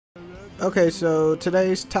Okay, so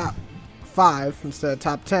today's top 5 instead of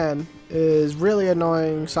top 10 is really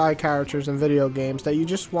annoying side characters in video games that you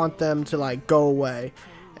just want them to like go away.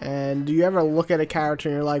 And do you ever look at a character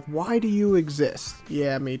and you're like, why do you exist?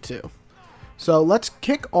 Yeah, me too. So let's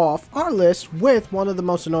kick off our list with one of the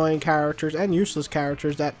most annoying characters and useless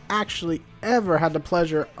characters that actually ever had the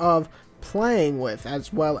pleasure of playing with,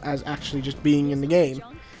 as well as actually just being in the game.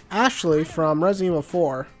 Ashley from Resident Evil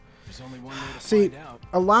 4. See,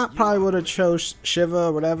 a lot probably would have chose Shiva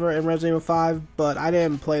or whatever in Resident Evil 5, but I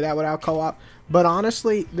didn't play that without co-op. But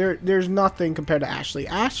honestly, there's nothing compared to Ashley.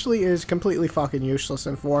 Ashley is completely fucking useless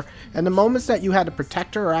in 4, and the moments that you had to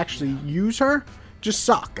protect her or actually use her just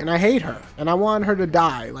suck, and I hate her, and I want her to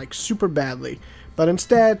die, like, super badly. But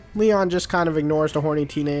instead, Leon just kind of ignores the horny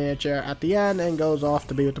teenager at the end and goes off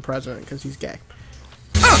to be with the president because he's gay.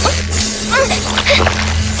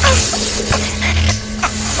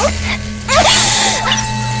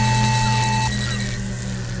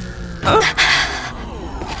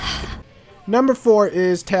 Number 4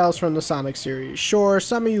 is Tails from the Sonic series. Sure,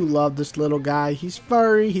 some of you love this little guy. He's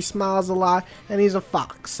furry, he smiles a lot, and he's a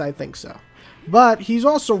fox, I think so. But he's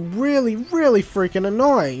also really, really freaking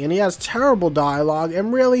annoying, and he has terrible dialogue,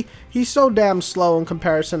 and really, he's so damn slow in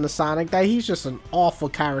comparison to Sonic that he's just an awful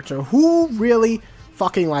character. Who really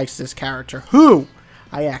fucking likes this character? Who?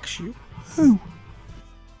 I ask you, who?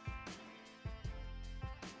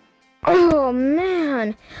 Oh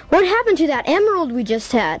man, what happened to that emerald we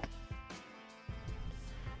just had?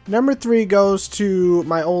 Number 3 goes to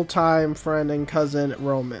my old-time friend and cousin,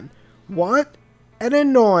 Roman. What an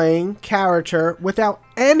annoying character without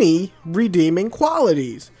any redeeming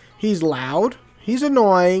qualities. He's loud, he's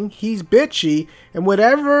annoying, he's bitchy, and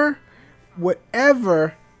whatever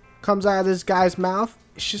comes out of this guy's mouth,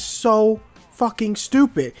 it's just so fucking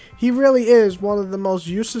stupid. He really is one of the most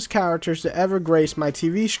useless characters to ever grace my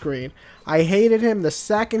TV screen. I hated him the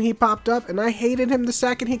second he popped up, and I hated him the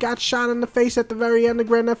second he got shot in the face at the very end of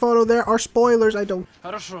Grand Theft Auto. There are spoilers, I don't...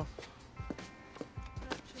 Хорошо.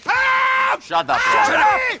 Shut up,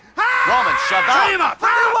 Roman. Roman, shut up.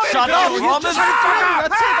 Shut up, Roman. That's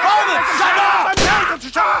it. Roman,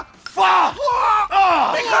 shut up. Fuck.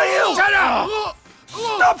 Mikhail! Shut up!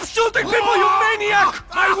 Stop shooting people, you maniac!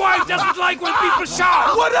 My wife doesn't like when people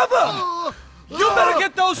shout! Whatever! You better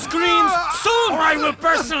get those screens soon! Or I will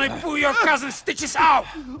personally pull your cousin's stitches out,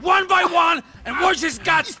 one by one, and watch his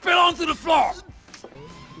guts spill onto the floor!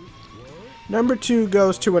 Number 2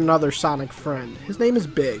 goes to another Sonic friend. His name is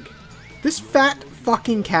Big. This fat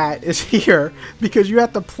fucking cat is here because you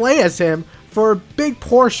have to play as him for a big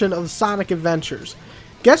portion of Sonic Adventures.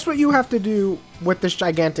 Guess what you have to do with this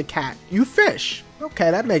gigantic cat? You fish.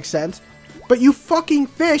 Okay, that makes sense. But you fucking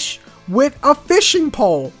fish with a fishing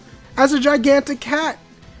pole as a gigantic cat.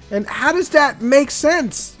 And how does that make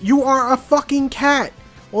sense? You are a fucking cat.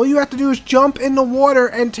 All you have to do is jump in the water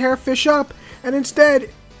and tear fish up, and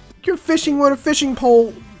instead you're fishing with a fishing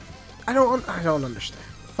pole. I don't understand.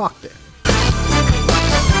 Fuck this.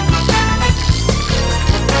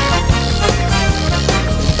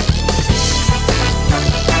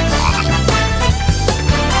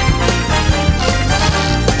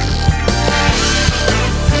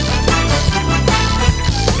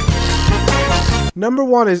 Number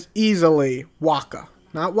 1 is easily Waka.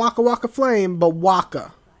 Not Waka Waka Flame, but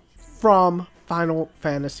Waka from Final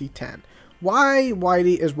Fantasy X. Why,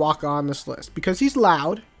 Whitey, is Waka on this list? Because he's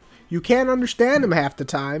loud. You can't understand him half the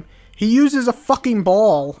time. He uses a fucking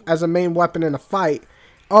ball as a main weapon in a fight.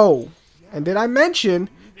 Oh, and did I mention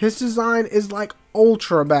his design is like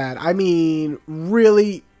ultra bad? I mean,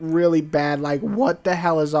 really, really bad. Like, what the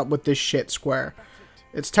hell is up with this shit square?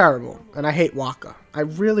 It's terrible, and I hate Waka. I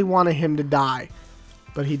really wanted him to die,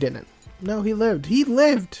 but he didn't. No, he lived. He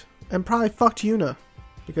lived, and probably fucked Yuna,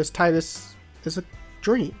 because Titus is a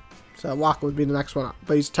dream. So Waka would be the next one up,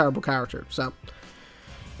 but he's a terrible character. So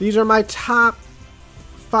these are my top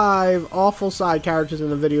 5 awful side characters in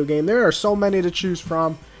the video game. There are so many to choose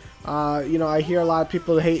from. You know, I hear a lot of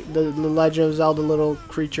people hate the Legend of Zelda little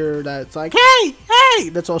creature that's like, hey, hey!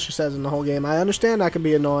 That's all she says in the whole game. I understand that can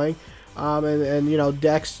be annoying. And you know,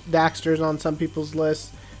 Daxter's on some people's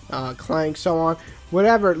lists, Clank, so on.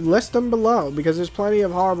 Whatever, list them below, because there's plenty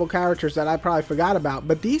of horrible characters that I probably forgot about.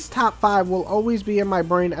 But these top 5 will always be in my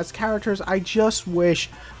brain as characters I just wish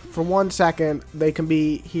for 1 second they can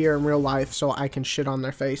be here in real life so I can shit on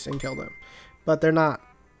their face and kill them. But they're not,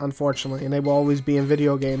 unfortunately, and they will always be in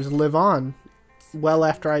video games and live on well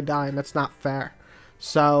after I die, and that's not fair.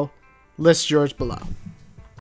 So, list yours below.